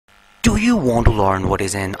Do you want to learn what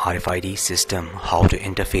is an RFID system, how to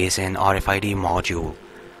interface an RFID module,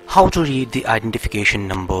 how to read the identification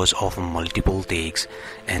numbers of multiple tags,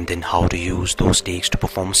 and then how to use those tags to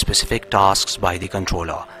perform specific tasks by the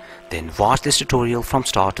controller? Then watch this tutorial from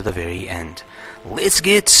start to the very end. Let's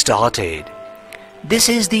get started. This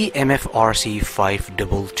is the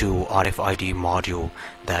MFRC522 RFID module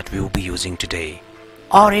that we will be using today.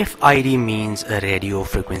 RFID means a radio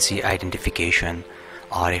frequency identification.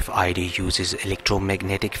 RFID uses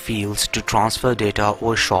electromagnetic fields to transfer data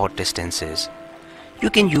over short distances. You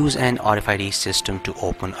can use an RFID system to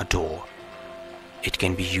open a door. It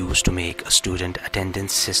can be used to make a student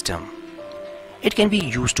attendance system. It can be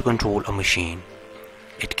used to control a machine.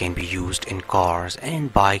 It can be used in cars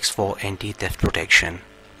and bikes for anti-theft protection.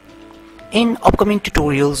 In upcoming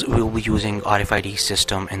tutorials, we will be using RFID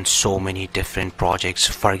system in so many different projects.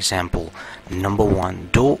 For example, number 1,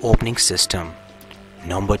 door opening system.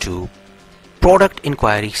 Number 2, product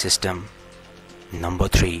inquiry system. Number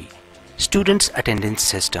 3, students attendance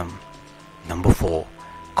system. Number 4,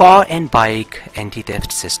 car and bike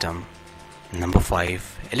anti-theft system. Number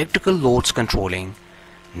 5, electrical loads controlling.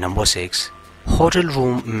 Number 6, hotel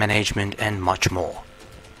room management, and much more.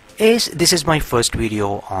 As this is my first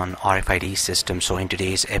video on RFID system, so in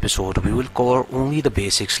today's episode we will cover only the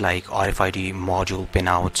basics like RFID module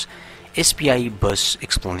pinouts, SPI bus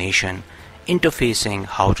explanation, interfacing,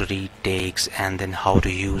 how to read tags, and then how to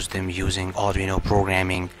use them using Arduino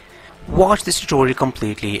programming. Watch this tutorial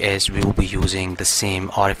completely as we will be using the same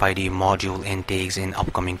RFID module and tags in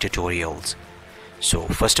upcoming tutorials. So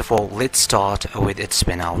first of all, let's start with its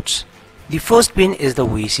pinouts. The first pin is the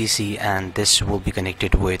VCC, and this will be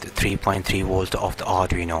connected with 3.3 volt of the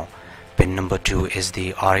Arduino. Pin number 2 is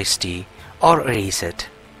the RST or reset.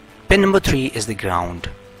 Pin number 3 is the ground,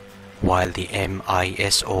 while the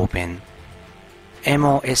MISO pin,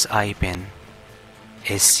 MOSI pin,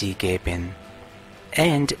 SCK pin,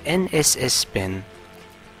 and NSS pin.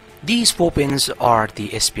 These 4 pins are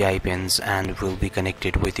the SPI pins and will be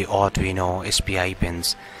connected with the Arduino SPI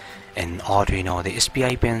pins. In Arduino, the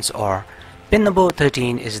SPI pins are pin number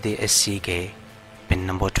 13 is the SCK, pin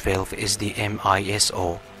number 12 is the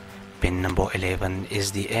MISO, pin number 11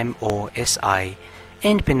 is the MOSI,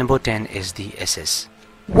 and pin number 10 is the SS.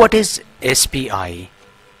 What is SPI?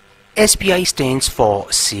 SPI stands for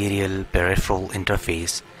Serial Peripheral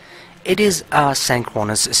Interface. It is a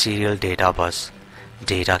synchronous serial data bus.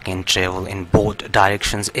 Data can travel in both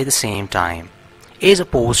directions at the same time, as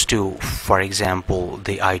opposed to, for example,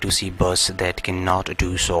 the I2C bus that cannot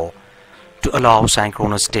do so. To allow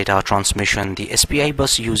synchronous data transmission, the SPI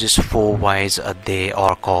bus uses 4 wires. They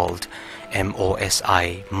are called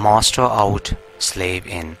MOSI, Master Out, Slave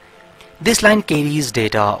In. This line carries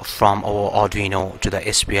data from our Arduino to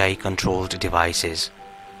the SPI controlled devices.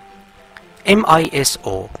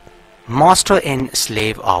 MISO, Master In,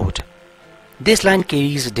 Slave Out. This line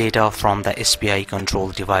carries data from the SPI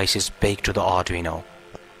controlled devices back to the Arduino.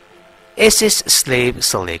 SS, Slave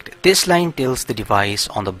Select. This line tells the device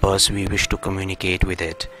on the bus we wish to communicate with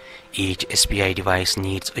it. Each SPI device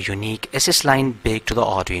needs a unique SS line back to the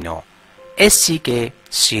Arduino. SCK,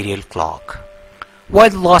 Serial Clock.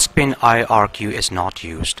 While the last pin IRQ is not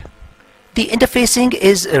used. The interfacing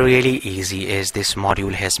is really easy as this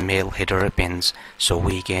module has male header pins, so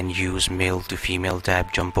we can use male to female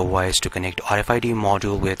type jumper wires to connect RFID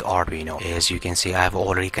module with Arduino. As you can see, I have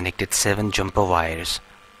already connected 7 jumper wires.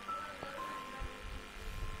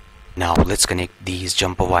 Now let's connect these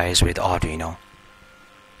jumper wires with Arduino.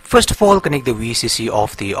 First of all, connect the VCC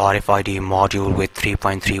of the RFID module with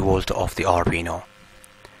 3.3 volt of the Arduino.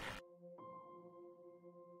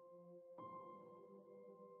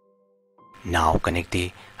 Now connect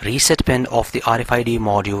the reset pin of the RFID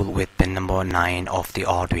module with pin number 9 of the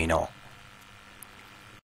Arduino.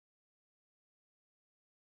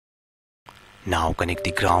 Now connect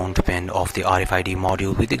the ground pin of the RFID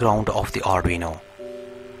module with the ground of the Arduino.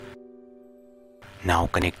 Now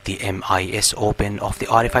connect the MISO pin of the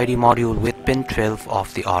RFID module with pin 12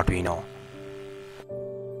 of the Arduino.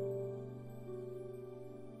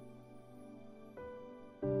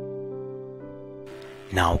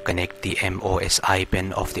 Now connect the MOSI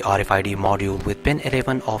pin of the RFID module with pin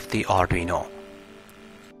 11 of the Arduino.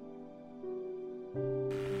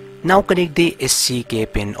 Now connect the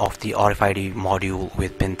SCK pin of the RFID module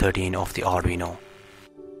with pin 13 of the Arduino.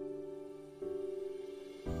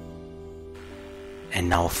 And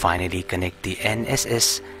now finally connect the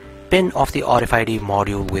NSS pin of the RFID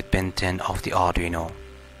module with pin 10 of the Arduino.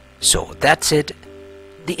 So that's it.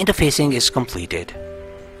 The interfacing is completed.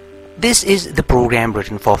 This is the program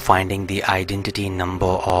written for finding the identity number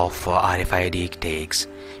of RFID tags.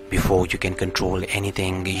 Before you can control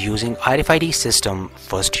anything using RFID system,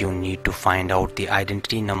 first you need to find out the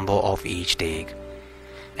identity number of each tag,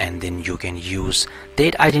 and then you can use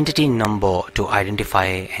that identity number to identify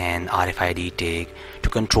an RFID tag to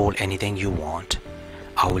control anything you want.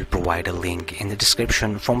 I will provide a link in the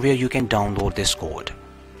description from where you can download this code.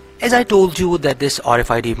 As I told you that this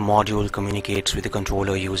RFID module communicates with the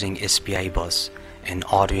controller using SPI bus. In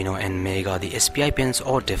Arduino and Mega, the SPI pins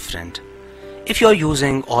are different. If you are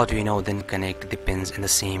using Arduino, then connect the pins in the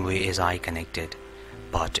same way as I connected.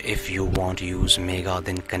 But if you want to use Mega,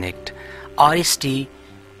 then connect RST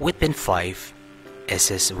with pin 5,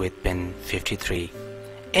 SS with pin 53,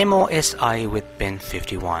 MOSI with pin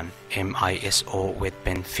 51, MISO with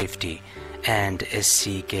pin 50, and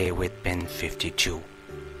SCK with pin 52.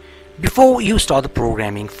 Before you start the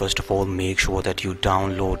programming, first of all, make sure that you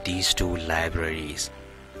download these two libraries.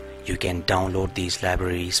 You can download these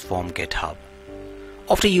libraries from GitHub.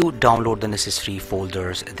 After you download the necessary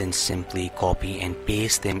folders, then simply copy and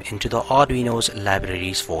paste them into the Arduino's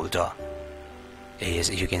libraries folder. As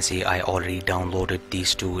you can see, I already downloaded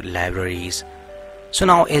these two libraries. So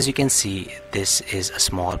now, as you can see, this is a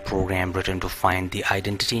small program written to find the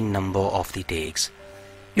identity number of the tags.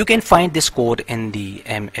 You can find this code in the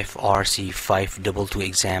MFRC522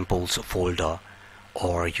 examples folder,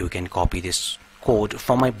 or you can copy this code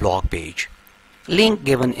from my blog page. Link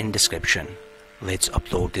given in description. Let's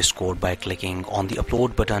upload this code by clicking on the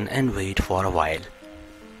upload button and wait for a while.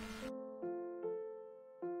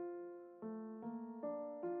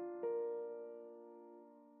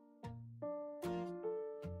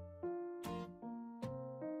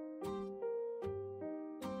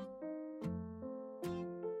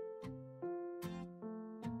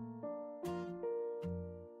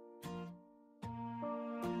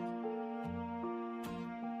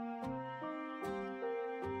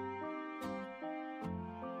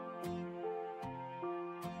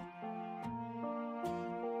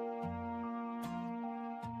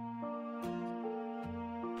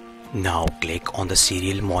 Now click on the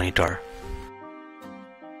serial monitor.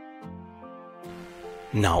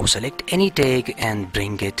 Now select any tag and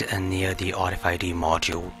bring it near the RFID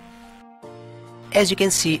module. As you can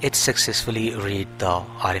see, it successfully read the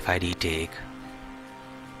RFID tag.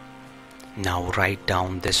 Now write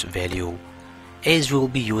down this value, as we will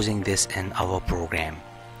be using this in our program.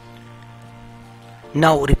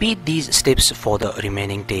 Now repeat these steps for the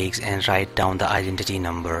remaining tags and write down the identity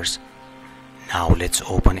numbers. Now let's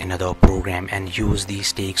open another program and use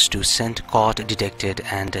these tags to send card detected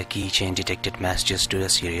and keychain detected messages to the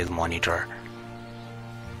serial monitor.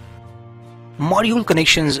 Module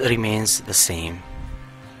connections remains the same.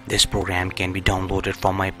 This program can be downloaded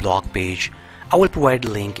from my blog page. I will provide a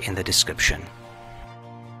link in the description.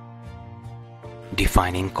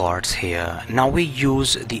 Defining cards here. Now we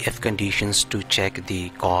use the if conditions to check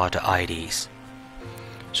the card IDs.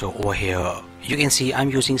 So over here you can see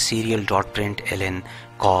I'm using serial.println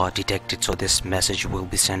card detected, so this message will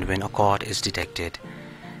be sent when a card is detected,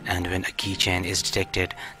 and when a keychain is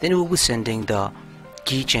detected, then we will be sending the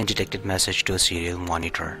keychain detected message to a serial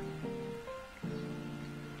monitor.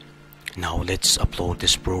 Now let's upload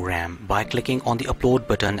this program by clicking on the upload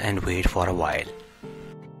button and wait for a while.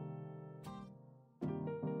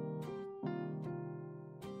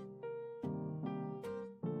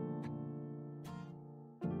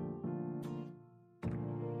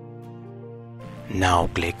 Now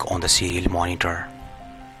click on the serial monitor.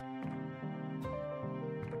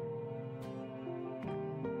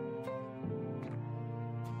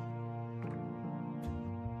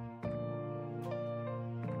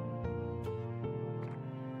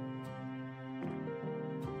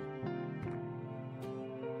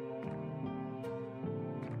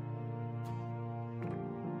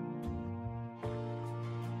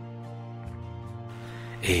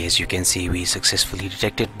 As you can see, we successfully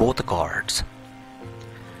detected both the cards.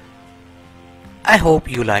 I hope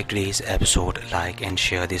you liked today's episode. Like and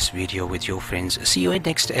share this video with your friends. See you in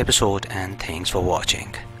next episode, and thanks for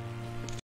watching.